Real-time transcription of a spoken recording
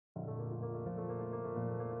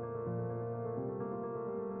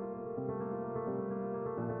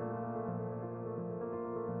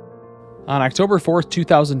On October 4th,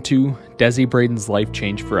 2002, Desi Braden's life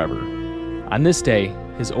changed forever. On this day,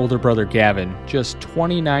 his older brother Gavin, just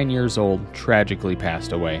 29 years old, tragically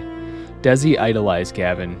passed away. Desi idolized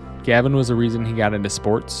Gavin. Gavin was the reason he got into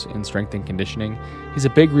sports and strength and conditioning. He's a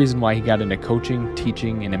big reason why he got into coaching,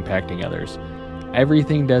 teaching, and impacting others.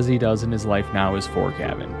 Everything Desi does in his life now is for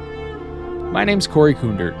Gavin. My name's Corey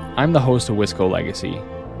Kundert. I'm the host of Wisco Legacy.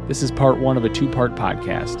 This is part one of a two-part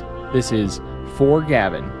podcast. This is For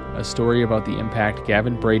Gavin, a story about the impact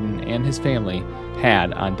Gavin Braden and his family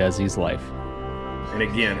had on Desi's life. And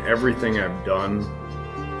again, everything I've done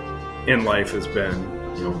in life has been,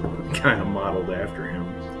 kind of modeled after him,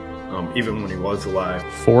 even when he was alive.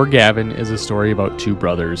 For Gavin is a story about two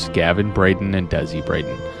brothers, Gavin Braden and Desi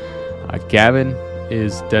Braden. Gavin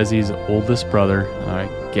is Desi's oldest brother.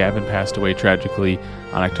 Gavin passed away tragically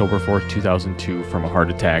on October 4th, 2002 from a heart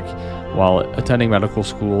attack while attending medical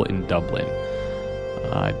school in Dublin.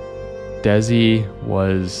 Desi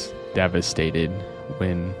was devastated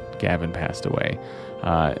when Gavin passed away.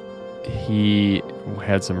 He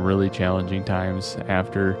had some really challenging times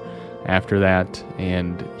after that,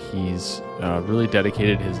 and he's really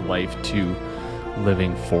dedicated his life to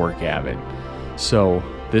living for Gavin. So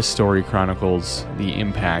this story chronicles the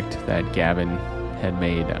impact that Gavin had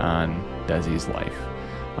made on Desi's life.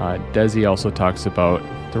 Desi also talks about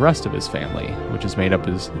the rest of his family, which is made up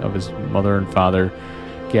of his mother and father,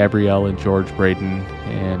 Gabrielle and George Braden,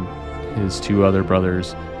 and his two other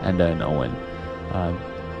brothers, Enda and Owen.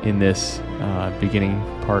 In this beginning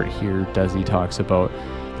part here, Desi talks about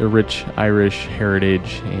the rich Irish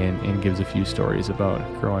heritage and gives a few stories about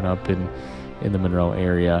growing up in the Monroe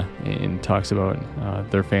area, and talks about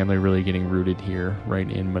their family really getting rooted here right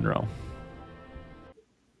in Monroe.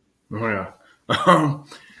 Oh, yeah.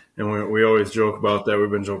 And we always joke about that. We've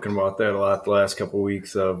been joking about that a lot the last couple of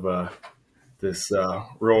weeks of this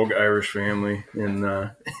rogue Irish family in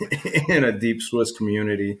a deep Swiss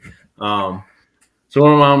community. So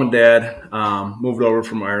my mom and dad moved over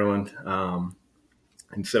from Ireland in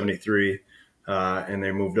 1973, and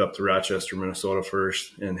they moved up to Rochester, Minnesota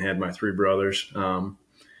first, and had my three brothers. And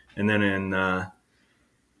then in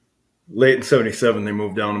late in 1977, they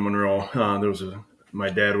moved down to Monroe. My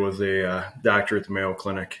dad was a doctor at the Mayo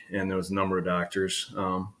Clinic, and there was a number of doctors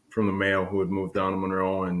from the Mayo who had moved down to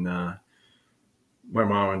Monroe, and my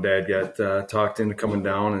mom and dad got talked into coming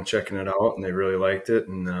down and checking it out, and they really liked it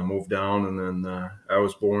and moved down. And then I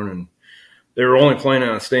was born, and they were only planning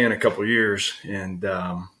on staying a couple years. And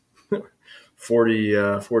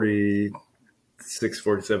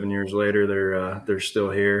 47 years later, they're still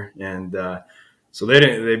here. And so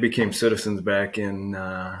they became citizens back in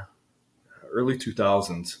early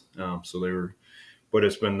 2000s. But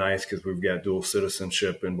it's been nice because we've got dual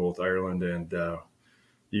citizenship in both Ireland and the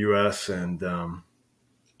U.S. and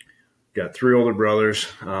got three older brothers.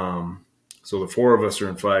 So the four of us are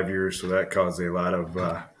in 5 years. So that caused a lot of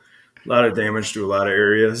damage to a lot of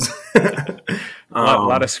areas. A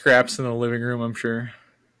lot of scraps in the living room, I'm sure.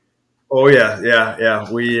 Oh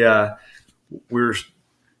yeah. We were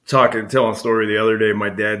telling a story the other day. My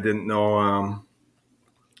dad didn't know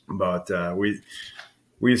about we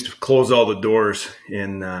used to close all the doors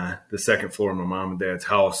in the second floor of my mom and dad's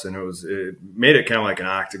house, and it made it kind of like an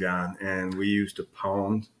octagon, and we used to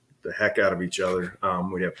pound the heck out of each other.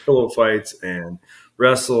 We'd have pillow fights and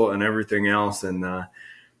wrestle and everything else. And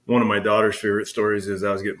one of my daughter's favorite stories is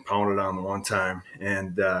I was getting pounded on the one time,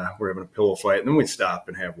 and we're having a pillow fight, and then we'd stop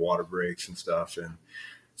and have water breaks and stuff. And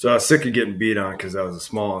so I was sick of getting beat on because I was the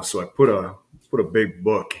smallest. So I put a big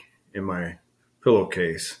book in my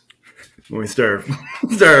pillowcase. When we started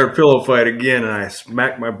our pillow fight again, and I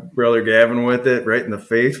smacked my brother Gavin with it right in the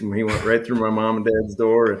face, and he went right through my mom and dad's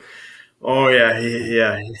door. And, oh yeah,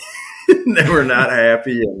 they were not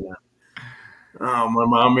happy. And my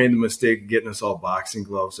mom made the mistake of getting us all boxing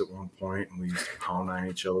gloves at one point, and we used to pound on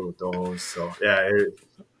each other with those. So yeah,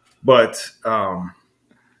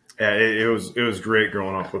 it was great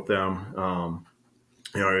growing up with them.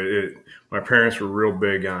 My parents were real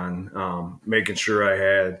big on making sure I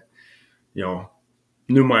had,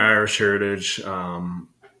 knew my Irish heritage,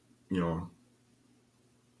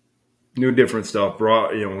 knew different stuff.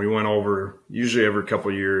 We went over usually every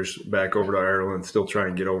couple of years back over to Ireland, still try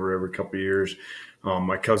and get over every couple of years.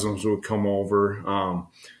 My cousins would come over.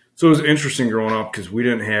 So it was interesting growing up because we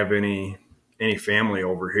didn't have any family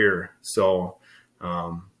over here. So,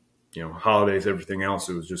 holidays, everything else,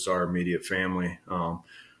 it was just our immediate family.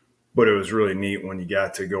 But it was really neat when you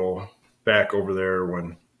got to go back over there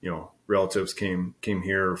when, relatives came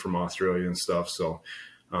here from Australia and stuff. So,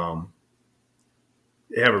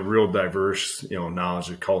 have a real diverse, knowledge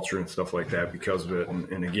of culture and stuff like that because of it.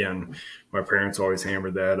 And again, my parents always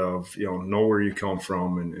hammered that of, know where you come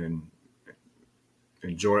from and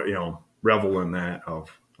enjoy, revel in that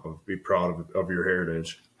of be proud of your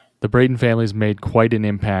heritage. The Braden family's made quite an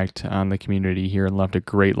impact on the community here and left a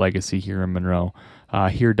great legacy here in Monroe.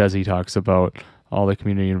 Here, Desi talks about all the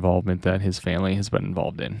community involvement that his family has been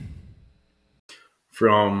involved in.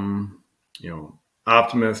 From,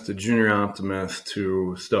 Optimist to Junior Optimist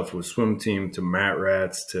to stuff with swim team to Mat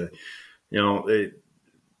Rats to, that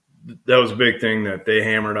was a big thing that they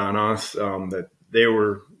hammered on us, that they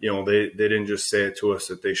were, they didn't just say it to us,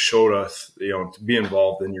 that they showed us, to be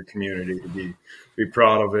involved in your community, to be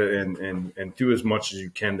proud of it and do as much as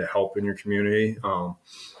you can to help in your community.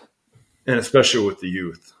 And especially with the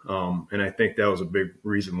youth. And I think that was a big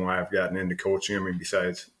reason why I've gotten into coaching. I mean,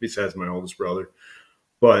 besides my oldest brother,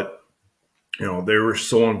 but they were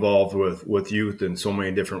so involved with youth in so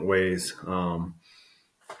many different ways,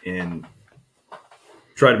 and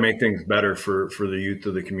try to make things better for the youth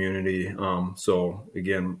of the community. So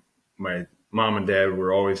again, my mom and dad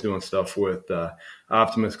were always doing stuff with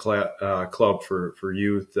Optimist Club for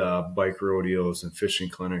youth, bike rodeos and fishing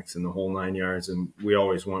clinics and the whole 9 yards. And we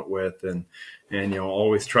always went with and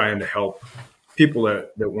always trying to help people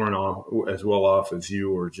that weren't as well off as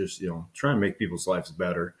you, or just, try and make people's lives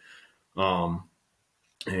better. And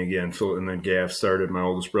again, and then Gav my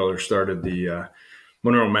oldest brother started the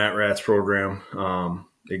Monroe Mat Rats program,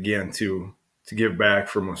 again, to give back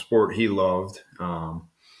from a sport he loved,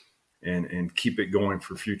 and keep it going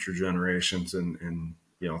for future generations. And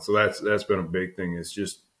so that's been a big thing, is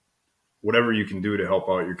just whatever you can do to help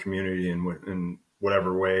out your community in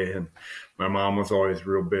whatever way. And my mom was always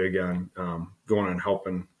real big on going and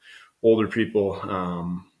helping older people,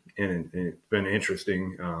 and it's been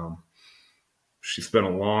interesting. She spent a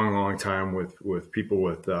long time with people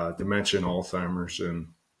with dementia and Alzheimer's. And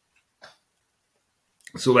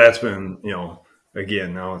so that's been,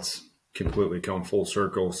 again, now it's completely come full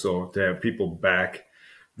circle. So to have people back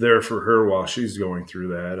there for her while she's going through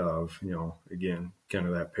that of, again, kind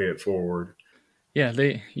of that pay it forward. Yeah,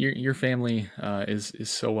 your family is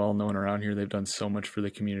so well known around here. They've done so much for the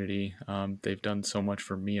community. They've done so much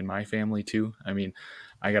for me and my family too. I mean,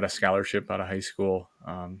 I got a scholarship out of high school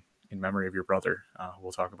in memory of your brother,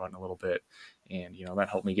 we'll talk about in a little bit. And, that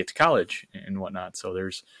helped me get to college and whatnot. So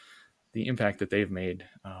there's the impact that they've made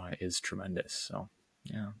is tremendous. So,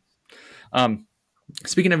 yeah.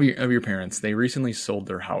 Speaking of your parents, they recently sold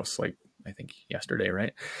their house, like I think yesterday,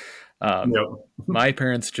 right? Yep. My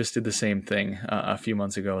parents just did the same thing a few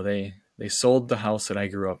months ago. They sold the house that I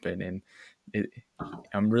grew up in, and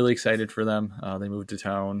I'm really excited for them. They moved to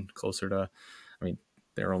town closer to, I mean,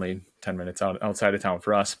 they're only 10 minutes outside of town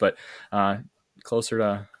for us, but closer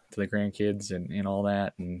to the grandkids and all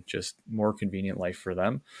that, and just more convenient life for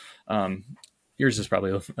them. Yours is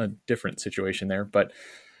probably a different situation there, but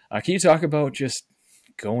can you talk about just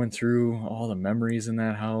going through all the memories in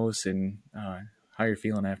that house and how you're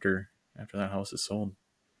feeling after that house is sold?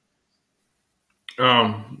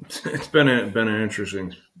 It's been an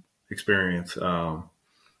interesting experience.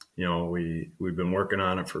 We've been working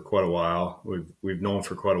on it for quite a while. We've known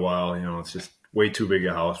for quite a while. It's just way too big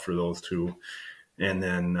a house for those two, and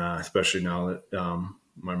then especially now that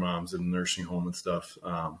my mom's in a nursing home and stuff,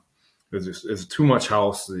 it's too much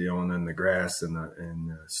house, and then the grass and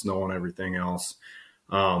the snow and everything else.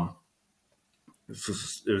 It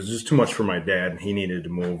was just too much for my dad, and he needed to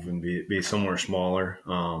move and be somewhere smaller,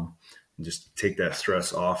 and just take that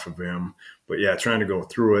stress off of him. But yeah, trying to go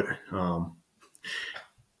through it.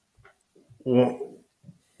 Well,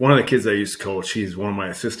 one of the kids I used to coach, he's one of my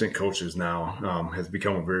assistant coaches now, has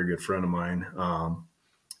become a very good friend of mine.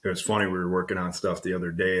 It was funny, we were working on stuff the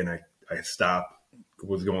other day, and I stopped,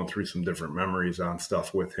 was going through some different memories on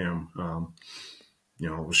stuff with him.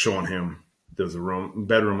 Was showing him there's a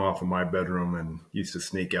bedroom off of my bedroom, and used to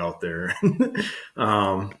sneak out there.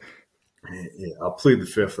 Yeah, I'll plead the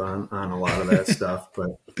fifth on a lot of that stuff,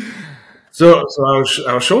 but so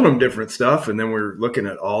I was showing him different stuff, and then we were looking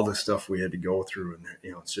at all the stuff we had to go through, and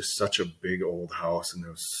it's just such a big old house, and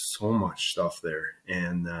there was so much stuff there.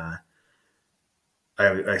 And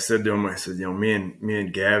I said to him, I said, me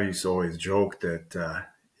and Gav used to always joke that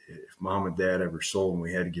if Mom and Dad ever sold and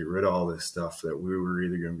we had to get rid of all this stuff, that we were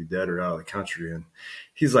either going to be dead or out of the country. And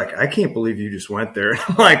he's like, I can't believe you just went there. And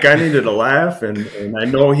I'm like, I needed to laugh, and I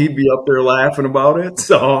know he'd be up there laughing about it.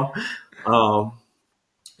 So,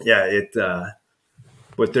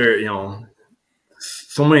 but there,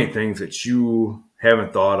 so many things that you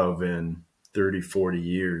haven't thought of in 30, 40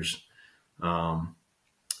 years.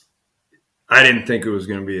 I didn't think it was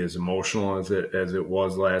going to be as emotional as it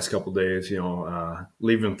was the last couple of days.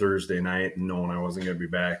 Leaving Thursday night and knowing I wasn't going to be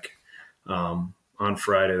back on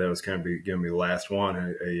Friday. That was kind of going to be the last one.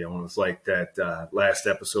 It was like that last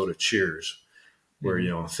episode of Cheers,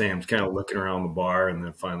 where Sam's kind of looking around the bar and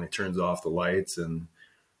then finally turns off the lights, and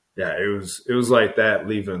yeah, it was like that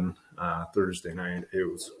leaving Thursday night. It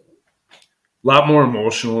was a lot more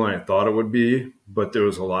emotional than I thought it would be, but there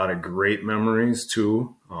was a lot of great memories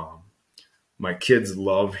too. My kids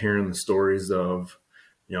love hearing the stories of,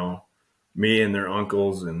 me and their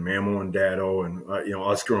uncles and Mamo and Daddo and,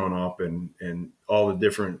 us growing up and all the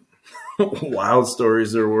different wild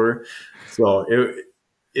stories there were. So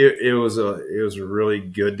it was really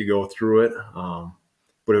good to go through it.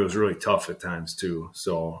 But it was really tough at times too.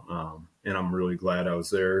 So, and I'm really glad I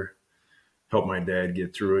was there, helped my dad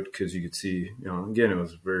get through it. Cause you could see, again, it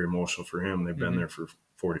was very emotional for him. They've been there for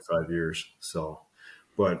 45 years. So,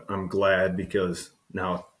 but I'm glad because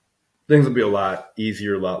now things will be a lot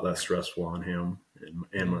easier, a lot less stressful on him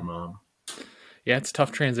and my mom. Yeah, it's a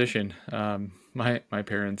tough transition. My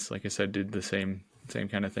parents, like I said, did the same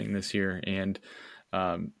kind of thing this year, and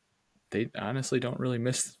they honestly don't really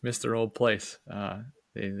miss their old place.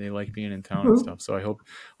 They like being in town and stuff. So I hope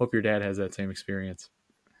your dad has that same experience.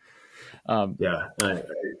 Yeah,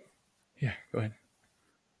 yeah. Go ahead.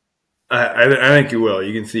 I think he will.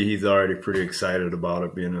 You can see he's already pretty excited about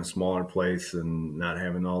it being a smaller place and not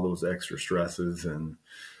having all those extra stresses. And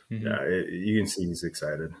yeah, you can see he's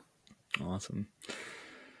excited. Awesome.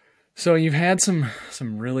 So you've had some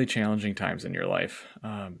really challenging times in your life.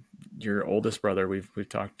 Your oldest brother, we've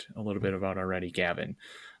talked a little bit about already, Gavin.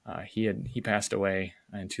 He passed away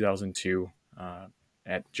in 2002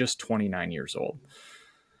 at just 29 years old.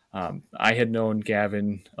 I had known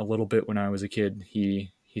Gavin a little bit when I was a kid.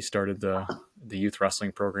 He started the youth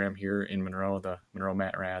wrestling program here in Monroe, the Monroe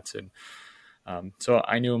Mat Rats, and so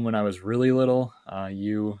I knew him when I was really little.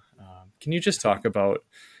 Can you just talk about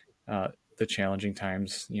the challenging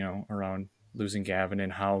times, around losing Gavin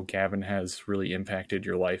and how Gavin has really impacted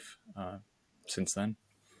your life since then?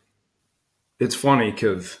 It's funny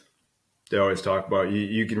because they always talk about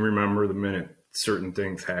you can remember the minute certain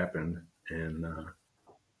things happened, and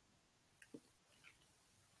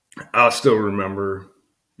I'll still remember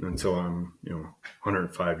until I'm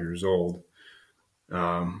 105 years old.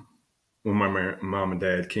 When my mom and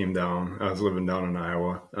dad came down, I was living down in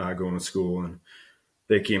Iowa, going to school, and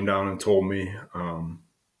they came down and told me.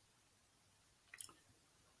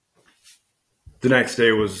 The next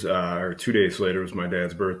day was, or 2 days later, was my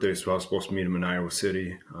dad's birthday, so I was supposed to meet him in Iowa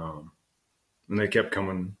City. And they kept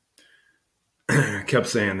coming, kept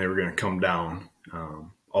saying they were going to come down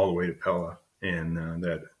all the way to Pella, and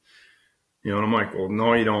that, and I'm like, well,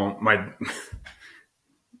 no, you don't.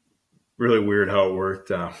 Really weird how it worked.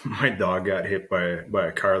 My dog got hit by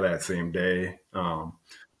a car that same day. So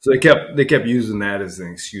they kept using that as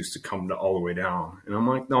an excuse to come all the way down. And I'm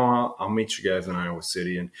like, no, I'll meet you guys in Iowa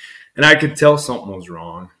City. And I could tell something was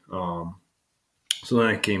wrong. So then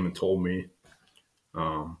I came and told me.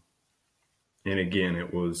 And again,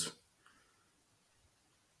 it was,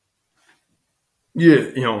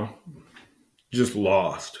 just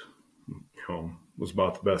lost. Was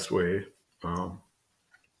about the best way.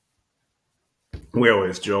 We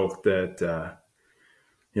always joke that,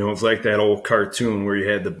 it's like that old cartoon where you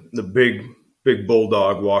had the big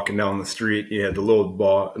bulldog walking down the street. You had the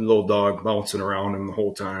little dog bouncing around him the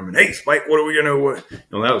whole time. And, hey, Spike, what are we going to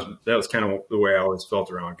do? That was kind of the way I always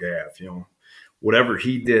felt around Gav. Whatever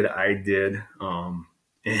he did, I did.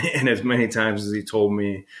 And as many times as he told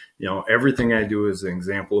me, everything I do is an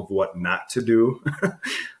example of what not to do.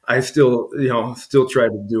 I still try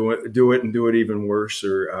to do it and do it even worse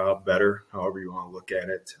or better, however you want to look at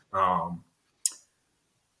it.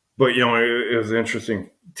 But, it was interesting.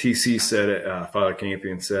 TC said it, Father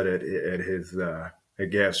Campion said it at his,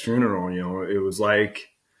 at Gav's funeral. It was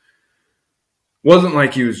wasn't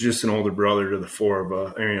like he was just an older brother to the four of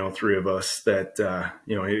us, three of us that,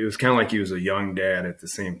 it was kind of like he was a young dad at the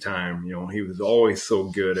same time. He was always so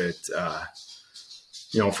good at,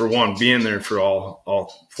 for one, being there for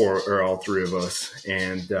all four or all three of us.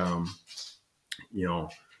 And,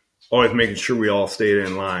 always making sure we all stayed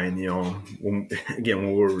in line, when we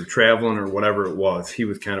were traveling or whatever it was, he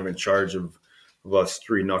was kind of in charge of us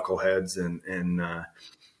three knuckleheads. And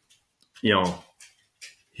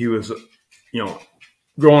he was,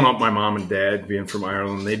 growing up, my mom and dad being from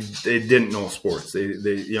Ireland, they didn't know sports.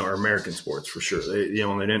 They are American sports for sure. They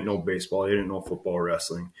didn't know baseball. They didn't know football or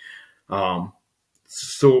wrestling.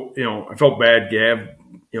 so, I felt bad. Gav,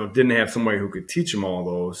 didn't have somebody who could teach him all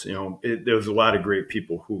those. There was a lot of great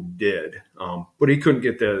people who did, but he couldn't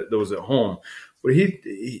get those at home. But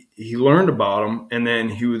he learned about them, and then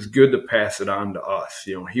he was good to pass it on to us.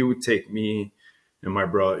 He would take me and my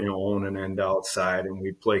brother, Owen and End outside, and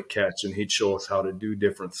we'd play catch, and he'd show us how to do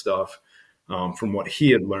different stuff from what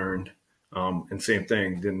he had learned. And same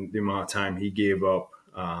thing, the amount of time he gave up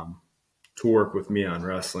to work with me on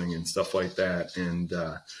wrestling and stuff like that. And,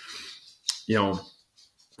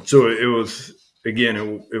 so it was,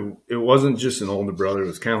 again, it wasn't just an older brother. It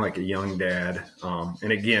was kind of like a young dad.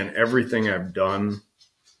 And again, everything I've done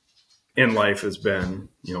in life has been,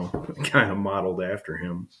 kind of modeled after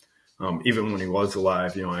him. Even when he was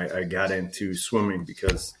alive, I got into swimming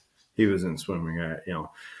because he was in swimming.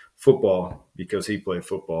 Football because he played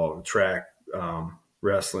football, track,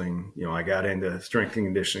 wrestling. I got into strength and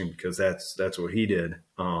conditioning because that's what he did.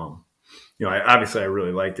 I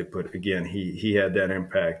really liked it, but again, he had that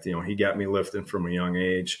impact. He got me lifting from a young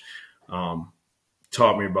age,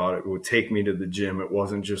 taught me about it, would take me to the gym. It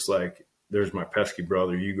wasn't just like, there's my pesky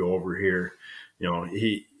brother, you go over here.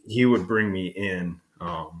 He would bring me in.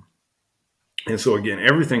 And so again,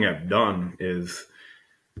 everything I've done is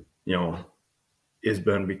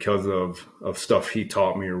been because of stuff he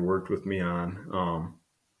taught me or worked with me on.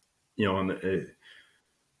 And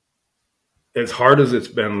as hard as it's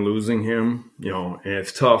been losing him, and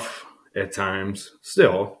it's tough at times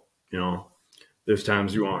still, there's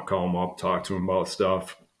times you want to call him up, talk to him about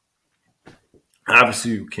stuff.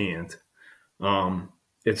 Obviously you can't.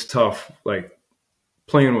 It's tough, like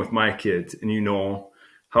playing with my kids, and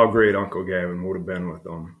how great Uncle Gavin would have been with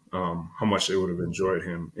them, how much they would have enjoyed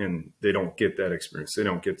him, and they don't get that experience. They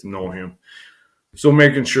don't get to know him. So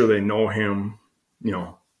making sure they know him,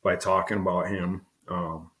 by talking about him.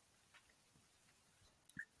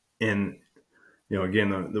 And,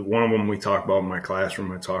 again, the one of them we talk about in my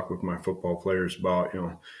classroom, I talk with my football players about,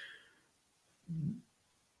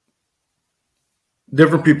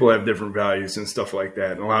 different people have different values and stuff like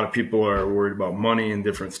that. And a lot of people are worried about money and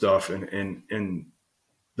different stuff. And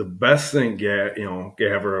the best thing Gav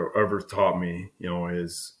ever taught me,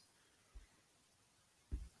 is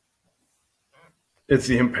it's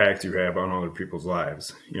the impact you have on other people's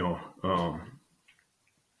lives.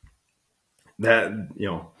 That's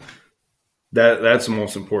the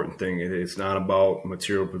most important thing. It's not about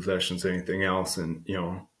material possessions, anything else. And,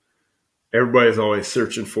 everybody's always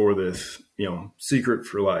searching for this, secret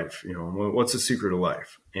for life. What's the secret of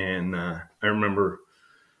life? And I remember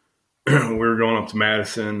we were going up to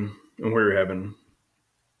Madison, and we were having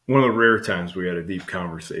one of the rare times we had a deep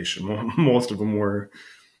conversation. Most of them were,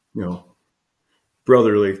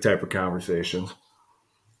 brotherly type of conversations.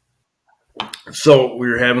 So we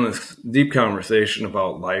were having this deep conversation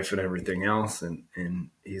about life and everything else. And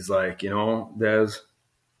he's like, Des,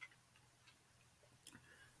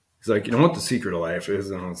 he's like, you know what the secret of life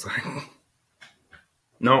is? And I was like,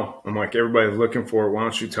 no. I'm like, everybody's looking for it. Why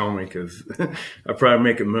don't you tell me? Because I'd probably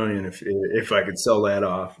make $1 million if I could sell that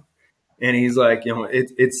off. And he's like,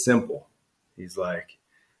 it's simple. He's like,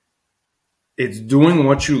 it's doing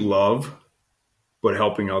what you love, but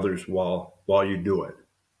helping others while you do it.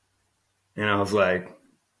 And I was like,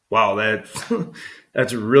 wow,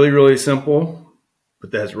 that's really, really simple,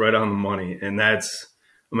 but that's right on the money. And I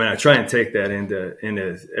try and take that into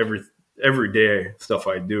everyday stuff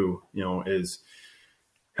I do, is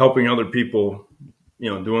helping other people,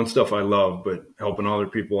 doing stuff I love, but helping other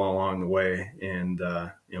people along the way. And,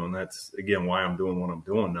 and that's, again, why I'm doing what I'm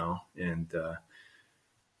doing now. And,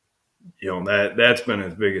 that's been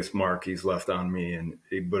his biggest mark he's left on me.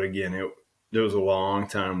 But again, there was a long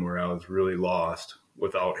time where I was really lost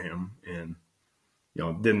without him, and,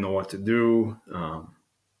 didn't know what to do.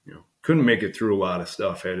 Couldn't make it through a lot of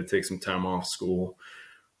stuff. Had to take some time off school,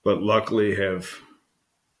 but luckily have,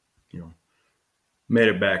 made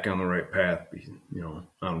it back on the right path,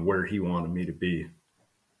 on where he wanted me to be.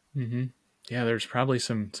 Mm-hmm. Yeah, there's probably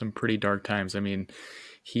some pretty dark times. I mean,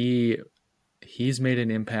 he's made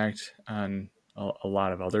an impact on a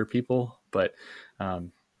lot of other people, but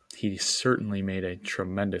he certainly made a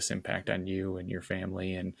tremendous impact on you and your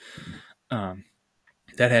family. And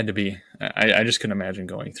that had to be, I just couldn't imagine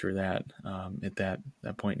going through that at that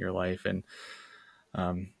point in your life. And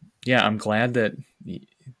yeah, I'm glad that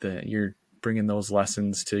you're bringing those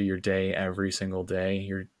lessons to your day every single day.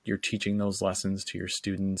 You're teaching those lessons to your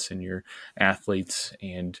students and your athletes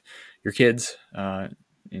and your kids, and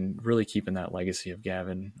really keeping that legacy of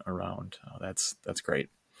Gavin around. That's great.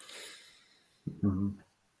 Mm-hmm.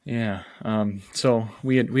 Yeah. So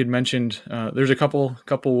we had mentioned there's a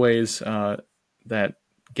couple ways that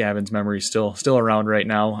Gavin's memories still around right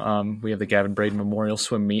now. We have the Gavin Braden Memorial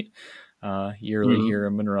Swim Meet yearly Mm-hmm. here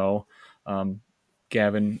in Monroe.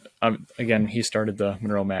 Gavin, again, he started the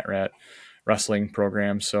Monroe Mat Rat wrestling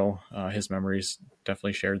program, so his memories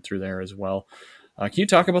definitely shared through there as well. Can you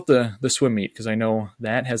talk about the swim meet? Because I know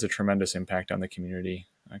that has a tremendous impact on the community.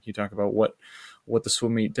 Can you talk about what the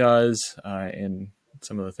swim meet does and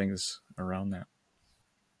some of the things around that?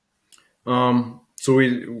 So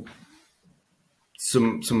we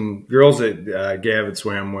some girls that Gavin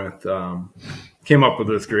swam with came up with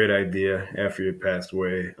this great idea after he passed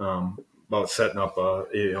away about setting up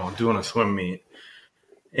doing a swim meet,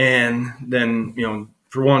 and then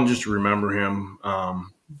for one just to remember him.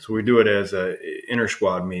 So we do it as a inter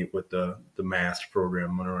squad meet with the MAST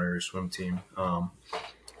program, Monroe Area Swim Team,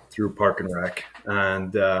 through Park and Rec,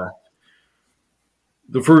 and the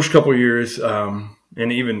first couple of years,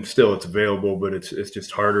 and even still, it's available, but it's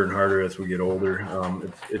just harder and harder as we get older.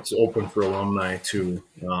 It's open for alumni too,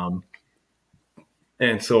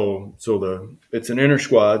 and so it's an inter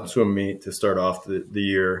squad swim meet to start off the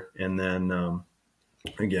year, and then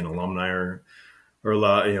again, alumni are a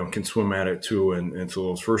lot, can swim at it too, and so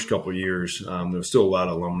those first couple of years, there's still a lot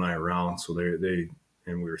of alumni around, so they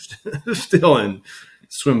and we were still in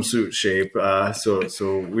swimsuit shape.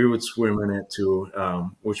 So we would swim in it too,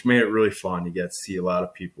 which made it really fun. You get to see a lot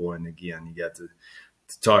of people, and again, you get to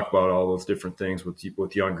talk about all those different things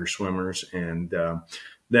with younger swimmers. And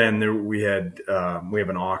then we have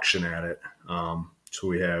an auction at it. So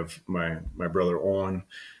we have my brother Owen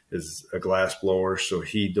is a glass blower, so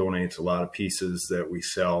he donates a lot of pieces that we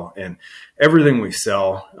sell, and everything we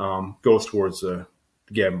sell goes towards the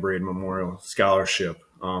Gavin Braden Memorial Scholarship.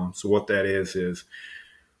 So what that is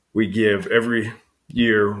we give every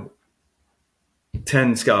year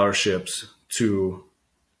 10 scholarships to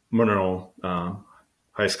Monroe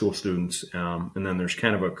high school students, and then there's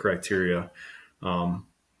kind of a criteria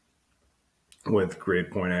with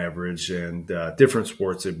grade point average and different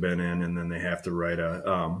sports they've been in, and then they have to write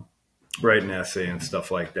an essay and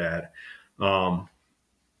stuff like that.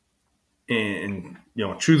 And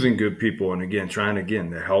choosing good people, and again trying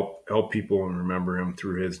to help people and remember him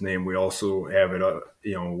through his name. We also have it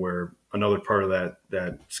where another part of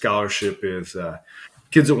that scholarship is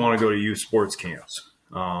kids that want to go to youth sports camps.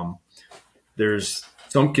 There's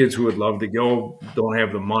some kids who would love to go, don't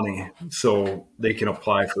have the money, so they can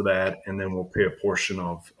apply for that, and then we'll pay a portion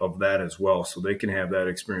of that as well, so they can have that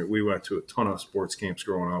experience. We went to a ton of sports camps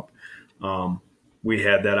growing up. We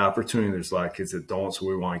had that opportunity. There's a lot of kids that don't, so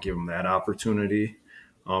we want to give them that opportunity.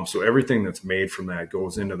 So everything that's made from that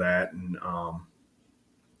goes into that. And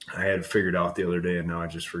I had it figured out the other day, and now I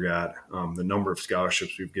just forgot the number of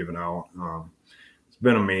scholarships we've given out. It's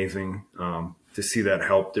been amazing to see that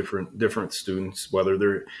help different students, whether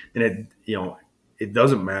they're and it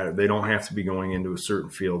doesn't matter. They don't have to be going into a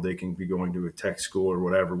certain field. They can be going to a tech school or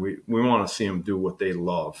whatever. We want to see them do what they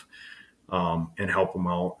love. And help them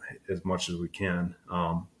out as much as we can.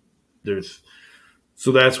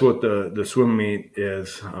 So that's what the swim meet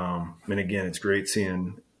is. And again, it's great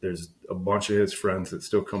seeing there's a bunch of his friends that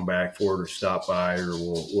still come back for it or stop by or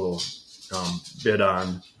will bid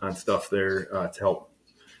on stuff there to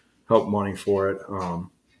help money for it.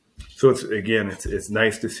 So it's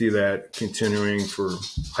nice to see that continuing for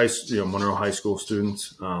Monroe High School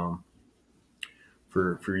students,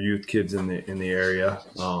 for youth kids in the area.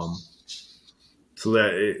 So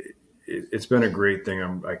that it's been a great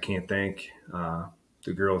thing. I can't thank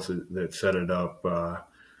the girls that set it up.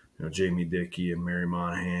 Jamie Dickey and Mary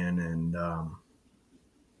Monahan and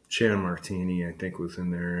Shannon Martini, I think, was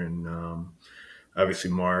in there, and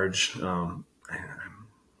obviously Marge. I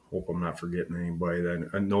hope I'm not forgetting anybody. Then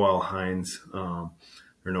Noelle Hines or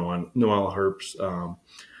Noelle Herbst.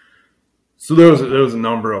 So there was a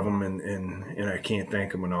number of them, and I can't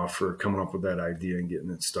thank them enough for coming up with that idea and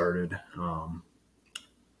getting it started.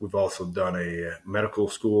 We've also done a medical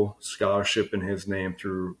school scholarship in his name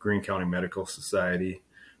through Greene County Medical Society,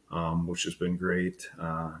 which has been great.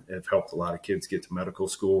 It helped a lot of kids get to medical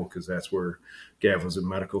school because that's where Gav was in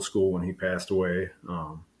medical school when he passed away.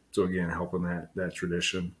 So again, helping that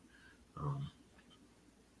tradition.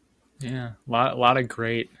 Yeah, a lot of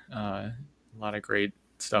great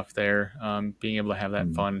stuff there. Being able to have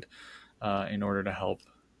that fund in order to help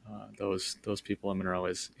those people in Monroe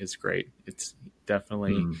is great. It's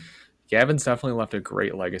definitely Gavin's definitely left a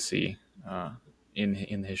great legacy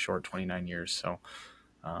in his short 29 years. So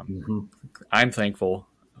I'm thankful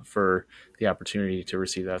for the opportunity to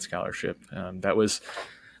receive that scholarship. That was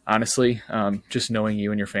honestly just knowing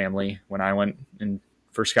you and your family when I went in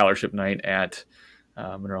for scholarship night at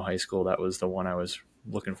Monroe High School. That was the one I was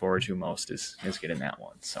looking forward to most is getting that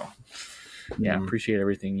one. So yeah, appreciate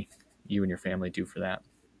everything you and your family do for that.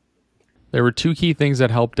 There were two key things that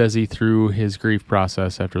helped Desi through his grief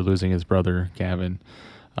process after losing his brother, Gavin.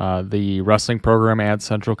 The wrestling program at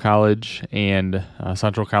Central College and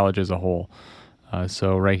Central College as a whole.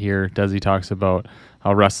 So right here, Desi talks about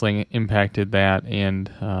how wrestling impacted that and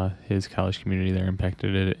his college community there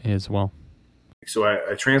impacted it as well. So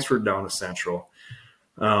I transferred down to Central,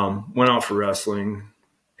 went out for wrestling,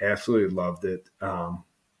 absolutely loved it.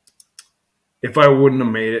 If I wouldn't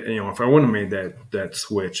have made it, if I wouldn't have made that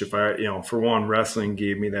switch, if I, for one, wrestling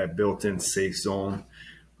gave me that built-in safe zone.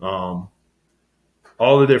 All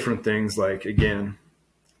the different things, like, again,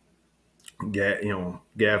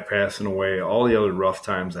 Gav passing away, all the other rough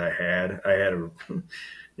times I had a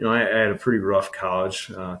pretty rough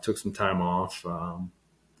college, took some time off. I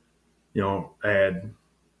had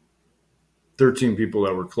 13 people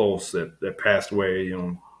that were close that passed away,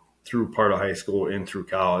 through part of high school and through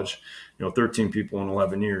college, 13 people in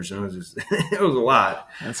 11 years. And it was just, it was a lot.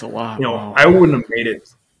 That's a lot. Wow. I wouldn't have made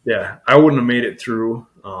it. Yeah. I wouldn't have made it through,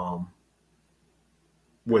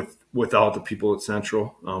 without the people at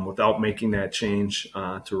Central, without making that change,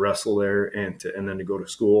 to wrestle there and then to go to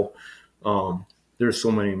school. There's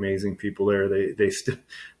so many amazing people there. They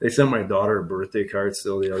sent my daughter a birthday card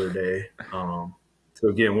still the other day. So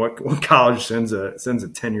again, what college sends a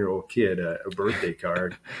 10-year-old kid a birthday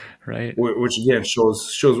card, right? Which again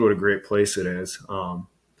shows what a great place it is.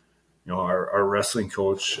 Our wrestling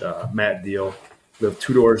coach, Matt Deal, lived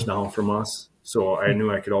 2 doors down from us, so I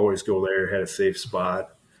knew I could always go there. Had a safe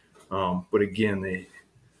spot, but again,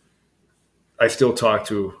 I still talk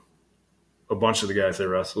to a bunch of the guys I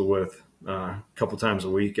wrestle with a couple times a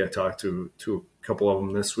week. I talked to a couple of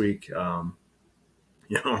them this week.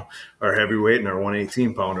 Our heavyweight and our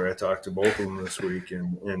 118 pounder, I talked to both of them this week,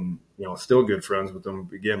 and still good friends with them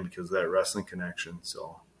again because of that wrestling connection.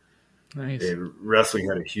 So nice. Wrestling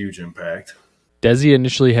had a huge impact. Desi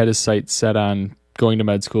initially had his sights set on going to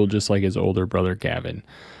med school just like his older brother Gavin.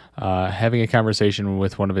 Having a conversation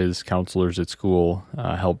with one of his counselors at school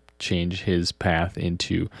helped change his path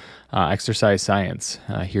into exercise science.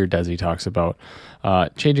 Here Desi talks about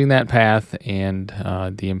changing that path and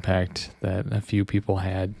the impact that a few people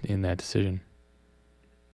had in that decision.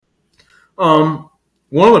 One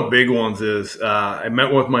of the big ones is I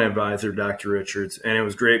met with my advisor, Dr. Richards, and it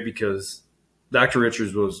was great because Dr.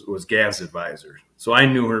 Richards was Gav's advisor. So I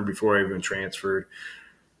knew her before I even transferred.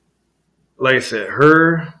 Like I said,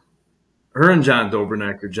 her and John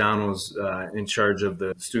Dobrenecker. John was in charge of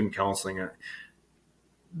the student counseling.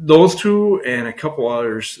 Those two and a couple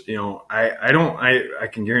others, I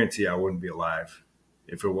can guarantee I wouldn't be alive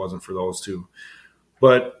if it wasn't for those two.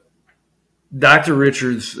 But Dr.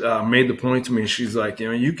 Richards made the point to me. She's like,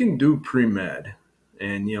 you can do pre-med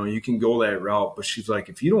and, you can go that route. But she's like,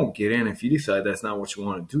 if you don't get in, if you decide that's not what you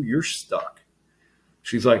want to do, you're stuck.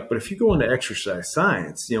 She's like, but if you go into exercise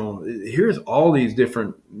science, here's all these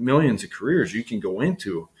different millions of careers you can go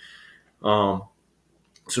into.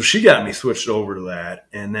 So she got me switched over to that.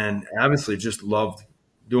 And then obviously just loved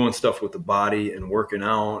doing stuff with the body and working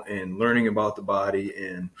out and learning about the body.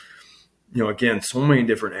 And, again, so many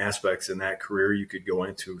different aspects in that career you could go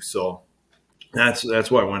into. So that's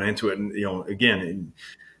why I went into it. And, again,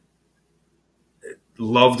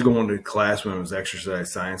 loved going to class when it was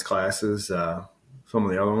exercise science classes. Some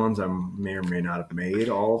of the other ones I may or may not have made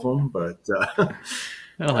all of them, but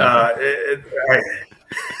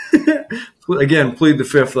again, plead the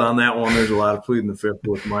fifth on that one. There's a lot of pleading the fifth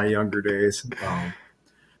with my younger days.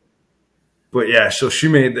 But yeah, so she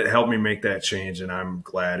helped me make that change, and I'm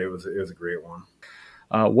glad. It was a great one.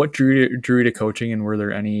 What drew you to coaching, and were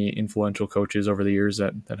there any influential coaches over the years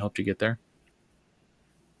that helped you get there?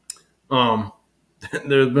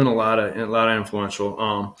 There's been a lot of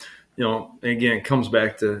influential. Again, it comes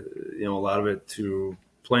back to, a lot of it to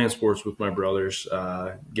playing sports with my brothers.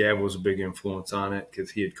 Gav was a big influence on it because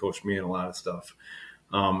he had coached me in a lot of stuff.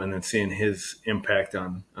 And then seeing his impact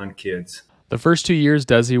on kids. The first 2 years,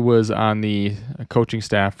 Desi was on the coaching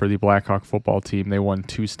staff for the Blackhawk football team. They won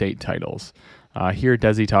 2 state titles. Here,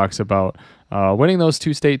 Desi talks about winning those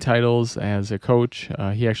 2 state titles as a coach.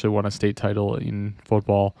 He actually won a state title in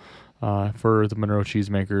football for the Monroe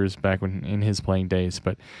Cheesemakers back when in his playing days.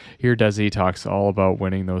 But here Desi talks all about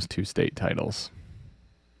winning those 2 state titles.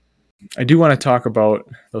 I do want to talk about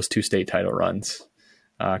those 2 state title runs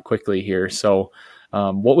quickly here. So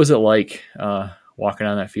what was it like walking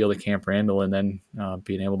on that field at Camp Randall and then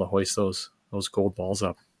being able to hoist those gold balls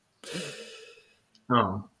up?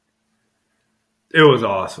 It was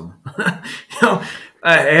awesome.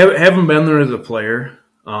 I haven't been there as a player.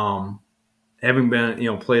 having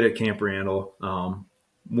been, played at Camp Randall,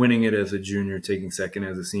 winning it as a junior, taking second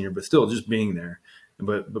as a senior, but still just being there,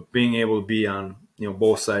 but being able to be on,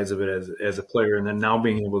 both sides of it as a player, and then now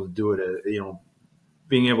being able to do it,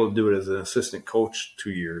 being able to do it as an assistant coach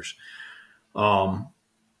 2 years.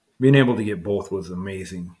 Being able to get both was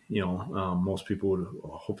amazing. Most people would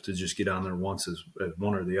hope to just get on there once as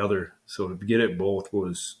one or the other. So to get it both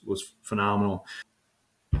was phenomenal.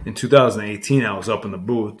 In 2018, I was up in the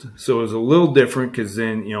booth. So it was a little different because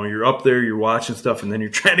then, you're up there, you're watching stuff, and then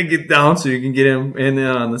you're trying to get down so you can get in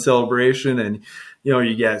on the celebration. And,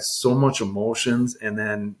 you get so much emotions. And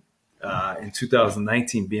then in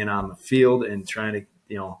 2019, being on the field and trying to,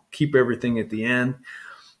 keep everything at the end,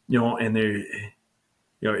 and there,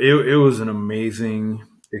 it was an amazing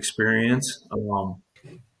experience.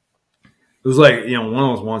 It was like, one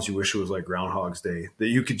of those ones you wish it was like Groundhog's Day, that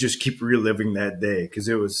you could just keep reliving that day because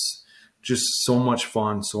it was just so much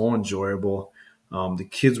fun, so enjoyable. The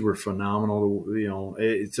kids were phenomenal.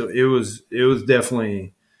 It was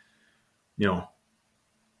definitely,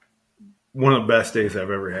 one of the best days I've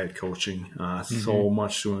ever had coaching. So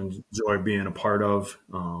much to enjoy being a part of.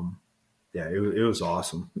 It was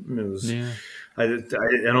awesome. It was. Yeah. I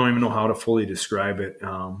don't even know how to fully describe it.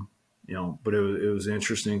 But it was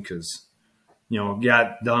interesting because,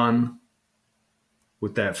 got done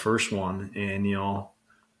with that first one, and you're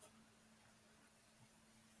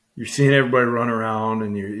seeing everybody run around,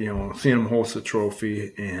 and you're seeing them host a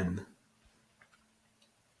trophy, and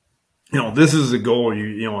this is a goal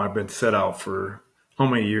I've been set out for how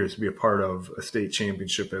many years to be a part of a state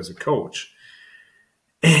championship as a coach.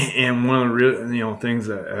 And one of the real, things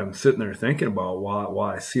that I'm sitting there thinking about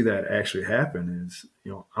why I see that actually happen is,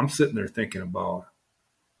 I'm sitting there thinking about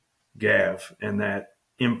Gav and that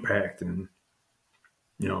impact and,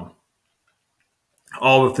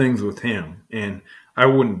 all the things with him. And I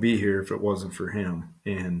wouldn't be here if it wasn't for him.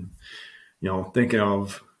 And, thinking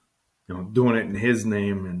of, doing it in his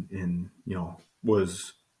name and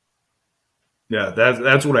was,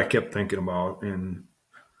 that's what I kept thinking about. And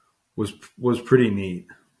was pretty neat.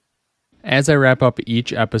 As I wrap up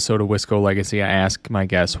each episode of Wisco Legacy, I ask my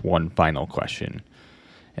guests one final question.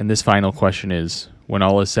 And this final question is, when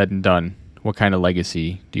all is said and done, what kind of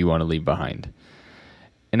legacy do you want to leave behind?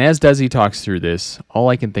 And as Desi talks through this, all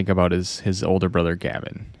I can think about is his older brother,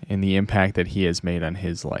 Gavin, and the impact that he has made on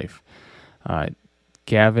his life.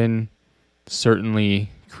 Gavin certainly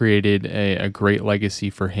created a great legacy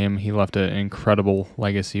for him. He left an incredible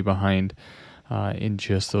legacy behind in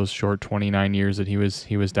just those short 29 years that he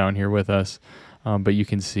was down here with us. But you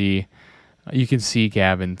can see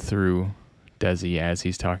Gavin through Desi as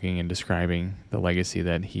he's talking and describing the legacy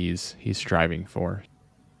that he's striving for.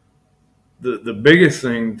 The biggest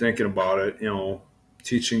thing thinking about it,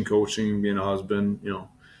 teaching, coaching, being a husband,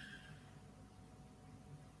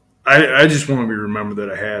 I just want to be remembered that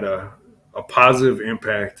I had a positive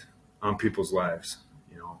impact on people's lives,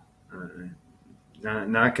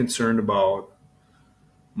 not concerned about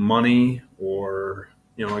money or,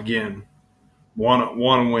 again, want to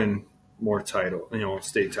win more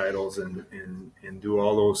state titles and do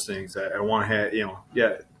all those things. I want to have,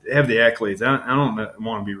 have the accolades. I don't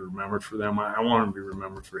want to be remembered for them. I want to be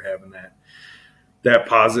remembered for having that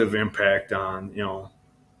positive impact on,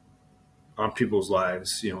 on people's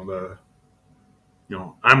lives.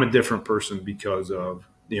 I'm a different person because of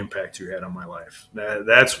the impact you had on my life.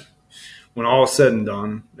 That's when all is said and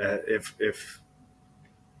done. That if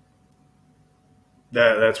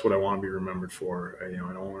that's what I want to be remembered for. I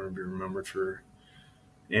don't want to be remembered for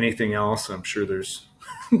anything else. I'm sure there's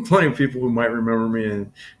plenty of people who might remember me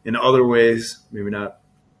in other ways, maybe not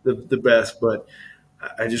the best, but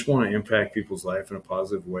I just want to impact people's life in a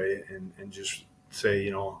positive way and just say,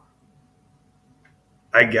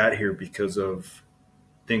 I got here because of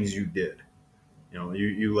things you did.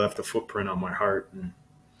 You left a footprint on my heart, and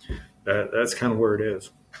that's kind of where it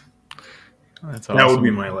is. That's awesome. That would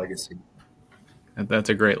be my legacy. That's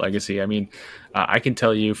a great legacy. I mean, I can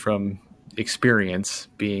tell you from experience,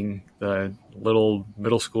 being the little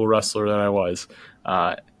middle school wrestler that I was,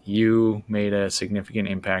 you made a significant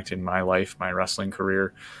impact in my life, my wrestling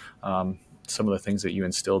career. Some of the things that you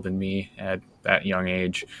instilled in me at that young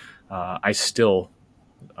age, I still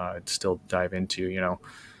dive into.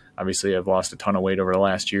 Obviously I've lost a ton of weight over the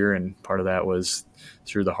last year, and part of that was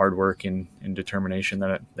through the hard work and determination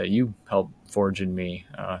that you helped forge in me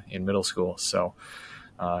in middle school. So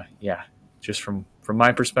just from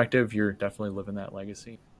my perspective, you're definitely living that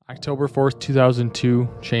legacy. October 4th, 2002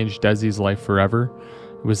 changed Desi's life forever.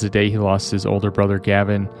 It was the day he lost his older brother,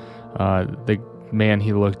 Gavin, the man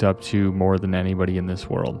he looked up to more than anybody in this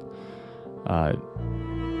world.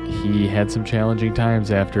 he had some challenging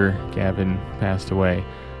times after Gavin passed away,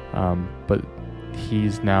 but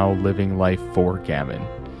he's now living life for Gavin.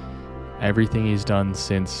 Everything he's done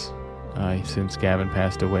since Gavin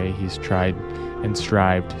passed away, he's tried and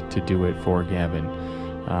strived to do it for Gavin.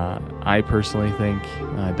 I personally think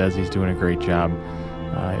Desi's doing a great job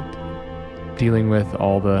dealing with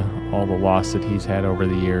all the loss that he's had over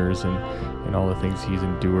the years and all the things he's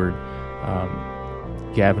endured.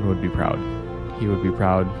 Gavin would be proud. He would be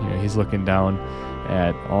proud. He's looking down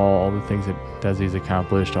at all the things that Desi's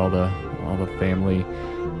accomplished, all the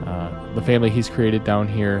family he's created down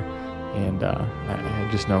here, and I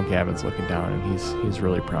just know Gavin's looking down, and he's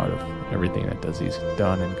really proud of everything that Desi's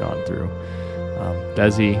done and gone through.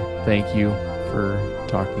 Desi, thank you for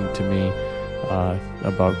talking to me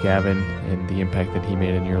about Gavin and the impact that he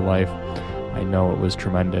made in your life. I know it was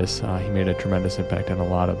tremendous. He made a tremendous impact on a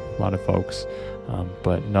lot of folks,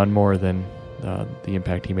 but none more than the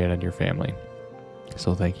impact he made on your family.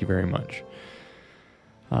 So thank you very much.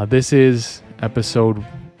 This is episode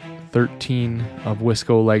 13 of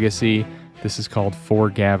Wisco Legacy. This is called For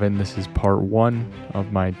Gavin. This is part 1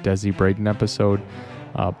 of my Desi Braden episode.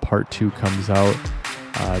 Part 2 comes out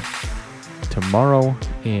tomorrow,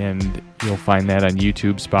 and you'll find that on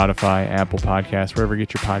YouTube, Spotify, Apple Podcasts, wherever you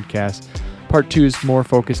get your podcasts. Part 2 is more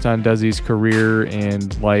focused on Desi's career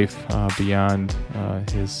and life beyond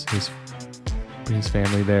his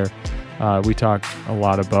family there. We talk a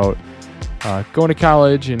lot about going to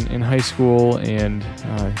college and in high school and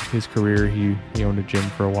his career. He owned a gym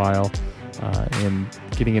for a while, and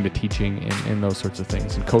getting into teaching and those sorts of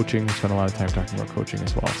things. And coaching, we spent a lot of time talking about coaching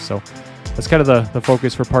as well. So that's kind of the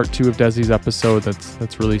focus for part 2 of Desi's episode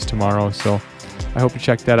that's released tomorrow. So I hope you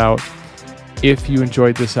check that out. If you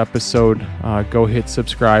enjoyed this episode, go hit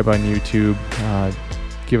subscribe on YouTube.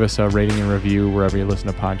 Give us a rating and review wherever you listen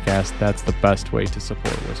to podcasts. That's the best way to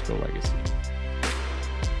support Wisco Legacy.